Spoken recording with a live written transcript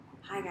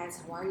Hi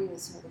guys, how are you?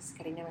 So this is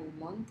Karina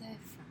Belmonte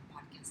from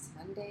Podcast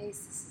Mondays.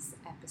 This is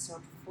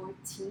episode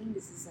 14.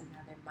 This is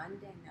another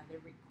Monday, another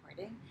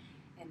recording,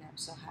 and I'm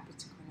so happy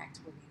to connect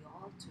with you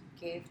all, to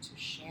give, to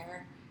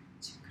share,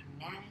 to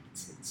connect,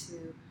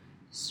 to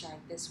start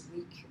this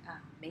week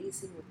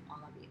amazing with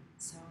all of you.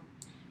 So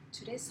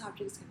today's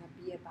subject is going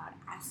to be about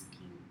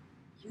asking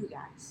you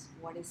guys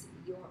what is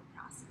your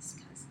process,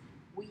 because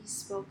we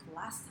spoke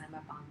last time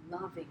about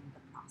loving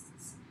the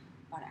process,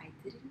 but I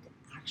didn't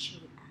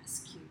actually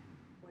ask you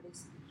what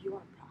is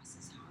your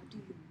process. How do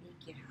you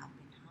make it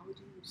happen? How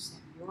do you set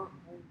your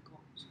own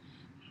goals?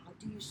 How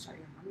do you start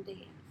your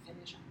Monday and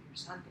finish on your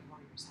Sunday or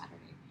your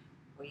Saturday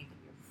or even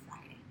your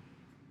Friday?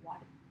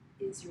 What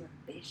is your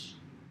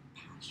ambition, your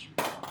passion?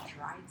 What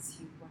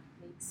drives you? What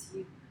makes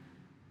you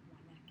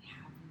want to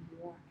have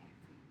more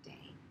every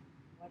day?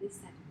 What is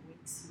that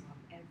wakes you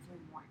up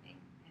every morning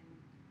and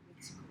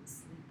makes you go to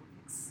sleep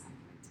with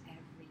excitement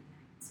every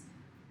night?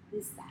 What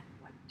is that?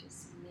 What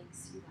just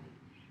makes you like,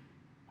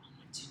 I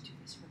want to do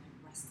this for the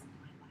rest of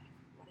my life?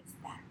 What is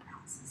that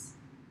process?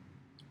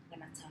 I'm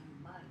gonna tell you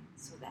mine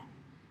so that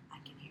I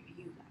can hear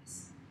you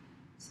guys.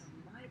 So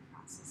my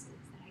process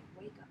is that I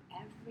wake up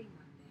every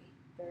Monday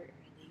very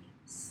early,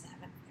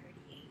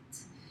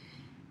 7:38,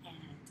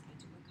 and I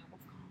do a cup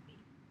of coffee.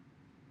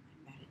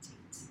 I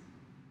meditate,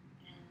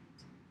 and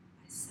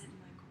I set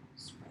my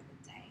goals for the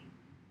day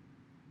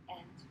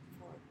and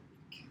for the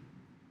week.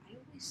 I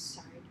always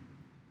start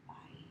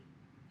by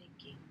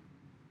thinking,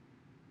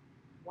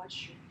 what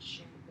should I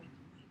share with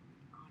my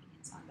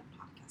audience on the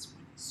podcast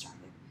when I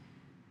started?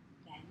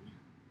 Then,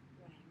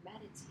 when I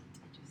meditate,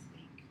 I just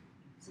think,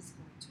 this is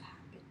going to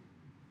happen.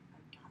 I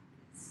got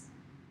this.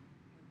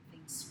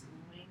 Everything's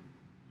flowing.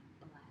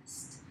 I'm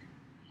blessed.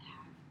 I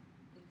have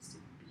things to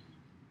be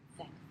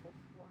thankful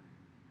for.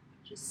 I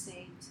just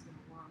say to the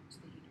world, to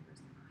the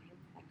universe, I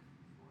am thankful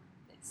for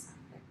this.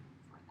 I'm thankful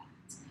for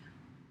that.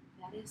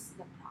 That is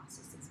the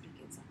process that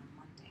begins on a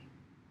Monday.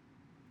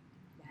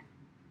 Then,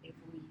 if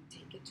we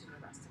take it to the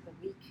rest of the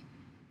week,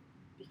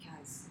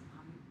 because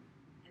I'm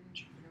an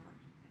entrepreneur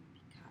and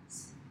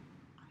because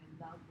I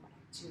love what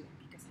I do and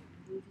because I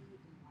believe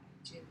in what I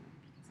do and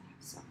because I have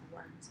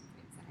self-awareness of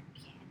things that I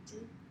can't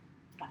do,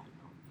 but I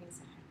know things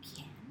that I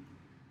can,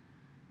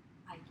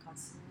 I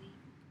constantly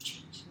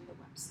changing the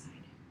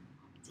website,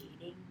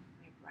 updating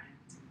my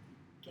brand,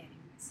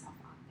 getting myself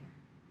out there,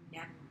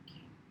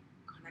 networking,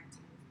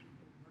 connecting with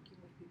people,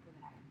 working with people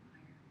that I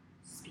admire,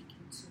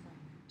 speaking to my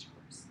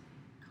mentors,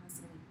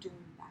 constantly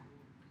doing that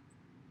work.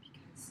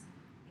 Because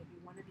if you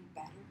want to be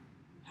better,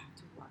 you have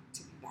to work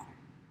to be better.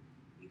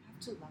 You have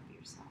to love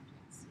yourself,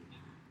 yes. You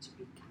have to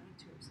be kind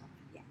to yourself,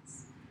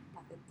 yes.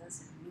 But that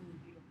doesn't mean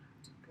you don't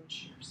have to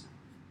push yourself.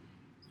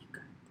 You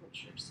gotta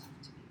push yourself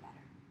to be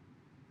better.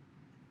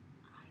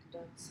 I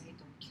don't say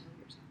don't kill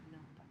yourself,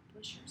 no, but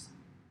push yourself.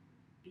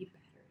 Be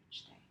better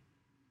each day.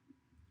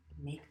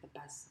 Make the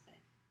best of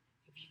it.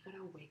 If you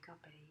gotta wake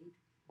up at 8,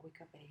 wake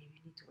up at 8. If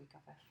you need to wake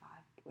up at 5,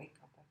 wake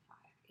up at 5.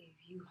 If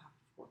you have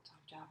a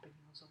full-time job and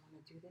you also want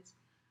to do this,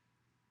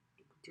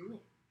 do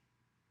it.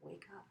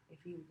 Wake up.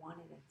 If you want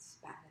it as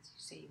bad as you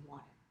say you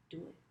want it,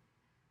 do it.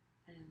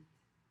 And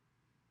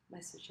my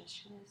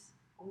suggestion is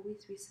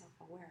always be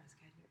self-aware, as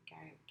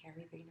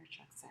Gary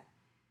Vaynerchuk said.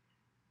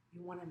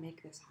 You want to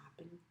make this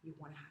happen. You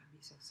want to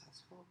be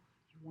successful.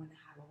 You want to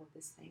have all of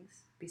these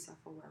things. Be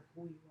self-aware of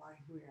who you are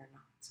and who you are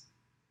not.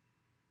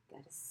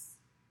 That is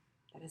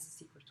the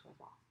secret to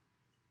it all.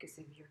 Because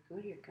if you're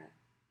good, you're good.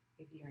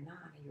 If you're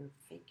not, and you're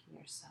faking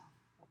yourself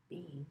of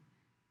being,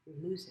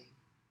 you're losing.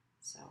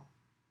 So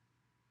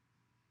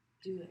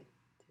do it.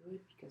 Do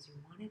it because you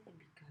want it and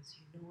because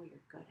you know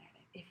you're good at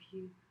it. If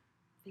you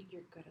think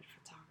you're good at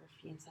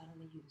photography and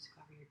suddenly you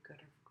discover you're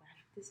good at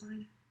graphic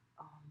design,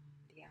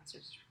 the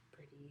answer is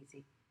pretty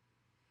easy.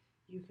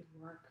 You can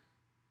work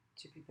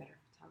to be better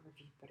at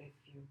photography, but if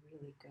you're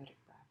really good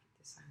at graphic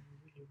design and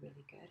really,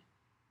 really good,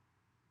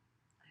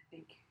 I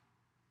think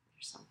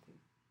there's something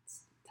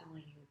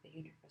telling you the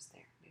universe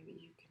there. Maybe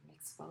you can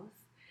mix both.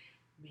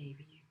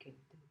 Maybe you can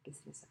do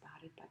business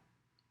about it, but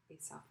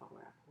be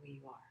self-aware of who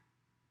you are.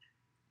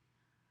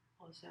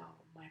 Also,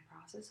 my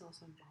process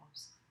also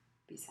involves,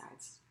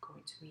 besides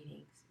going to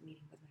meetings,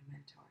 meeting with my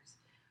mentors,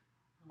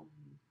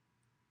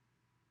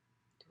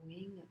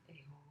 doing a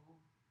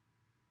whole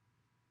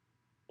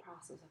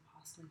process of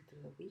hustling through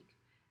the week.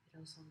 It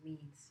also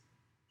means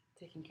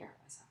taking care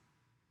of myself.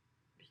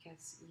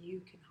 Because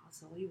you can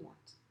hustle all you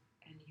want,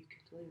 and you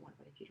can do all you want,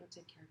 but if you don't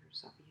take care of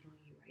yourself and you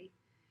don't eat right,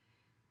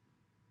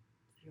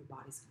 your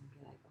body's going to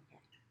be like,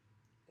 okay,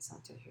 it's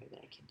not until here that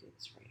I can do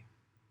this for you.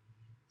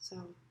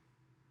 So,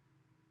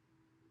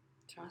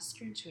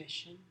 trust your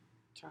intuition,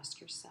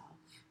 trust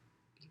yourself,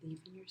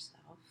 believe in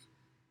yourself,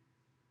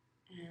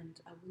 and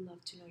I would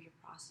love to know your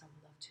process. I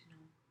would love to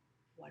know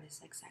what is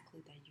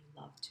exactly that you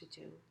love to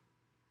do.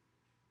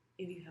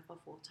 If you have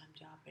a full-time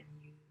job and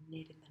you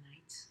knit in the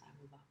nights, I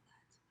would love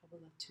that. I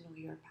would love to know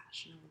your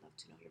passion. I would love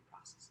to know your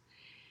process.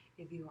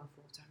 If you are a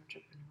full-time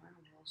entrepreneur, I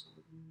would love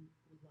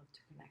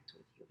to connect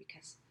with you,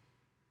 because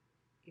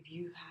if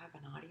you have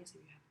an audience,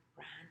 if you have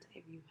brand,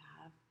 if you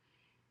have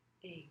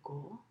a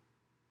goal,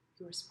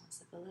 your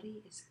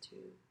responsibility is to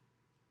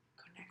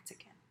connect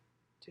again,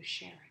 to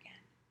share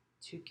again,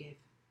 to give.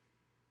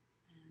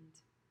 And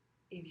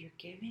if you're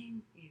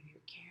giving, if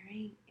you're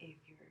caring, if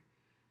you're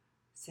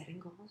setting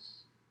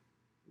goals,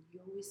 you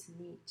always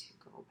need to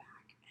go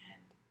back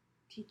and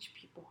teach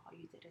people how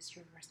you did. It's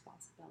your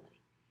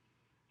responsibility.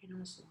 And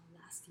also,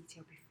 last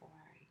detail before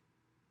I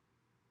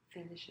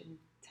finish and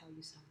tell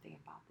you something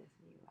about this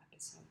new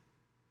episode.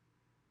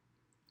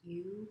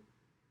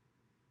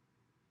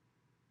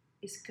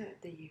 It's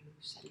good that you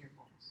set your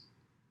goals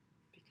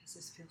because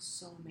this feels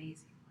so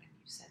amazing when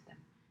you set them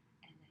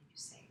and then you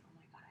say, oh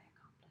my God, I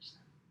accomplished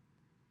them.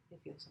 It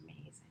feels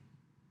amazing.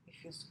 It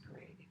feels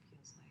great. It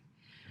feels like,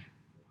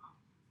 wow.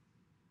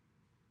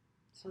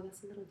 So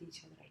that's a little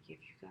detail that I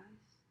give you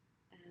guys.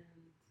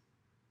 And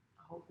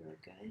I hope you're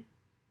good.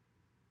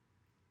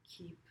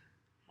 Keep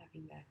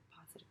having that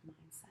positive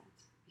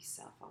mindset. Be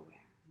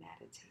self-aware.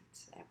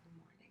 Meditate every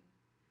morning.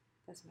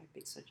 That's my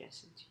big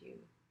suggestion to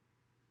you.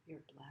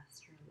 You're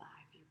blessed. You're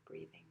alive. You're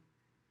breathing.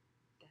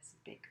 That's a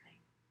big thing.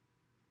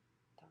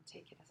 Don't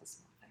take it as a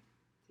small thing.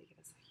 Take it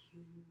as a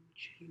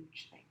huge,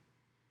 huge thing.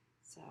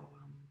 So,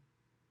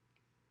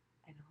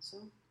 and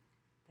also,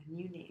 the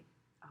new name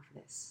of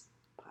this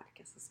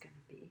podcast is going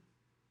to be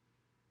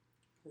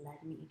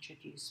Let Me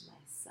Introduce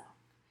Myself.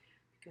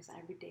 Because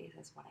every day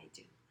that's what I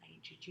do. I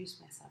introduce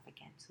myself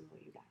again to all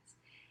you guys.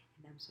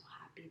 And I'm so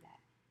happy that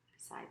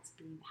besides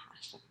being the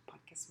hashtag of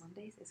Podcast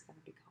Mondays, it's going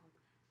to be called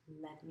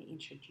Let Me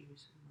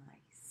Introduce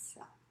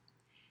Myself.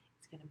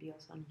 It's going to be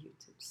also on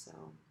YouTube.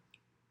 So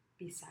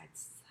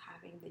besides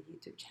having the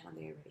YouTube channel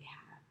they already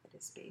have that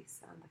is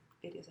based on the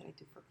videos that I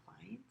do for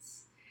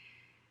clients,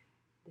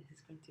 this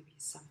is going to be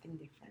something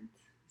different.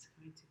 It's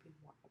going to be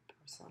more of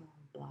personal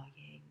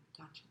blogging,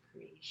 content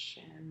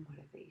creation,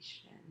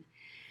 motivation.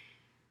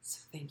 So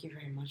thank you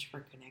very much for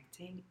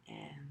connecting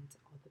and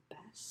all the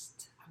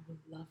best. I would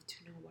love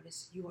to know what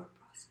is your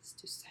process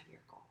to set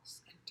your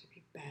goals and to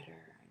be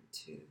better and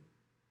to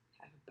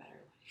have a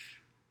better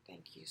life.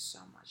 Thank you so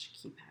much.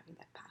 Keep having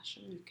that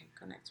passion. You can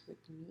connect with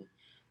me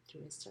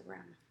through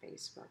Instagram,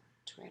 Facebook,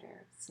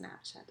 Twitter,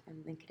 Snapchat,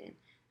 and LinkedIn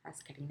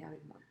as Karina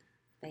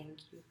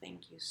Belmonte.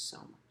 Thank you so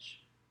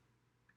much.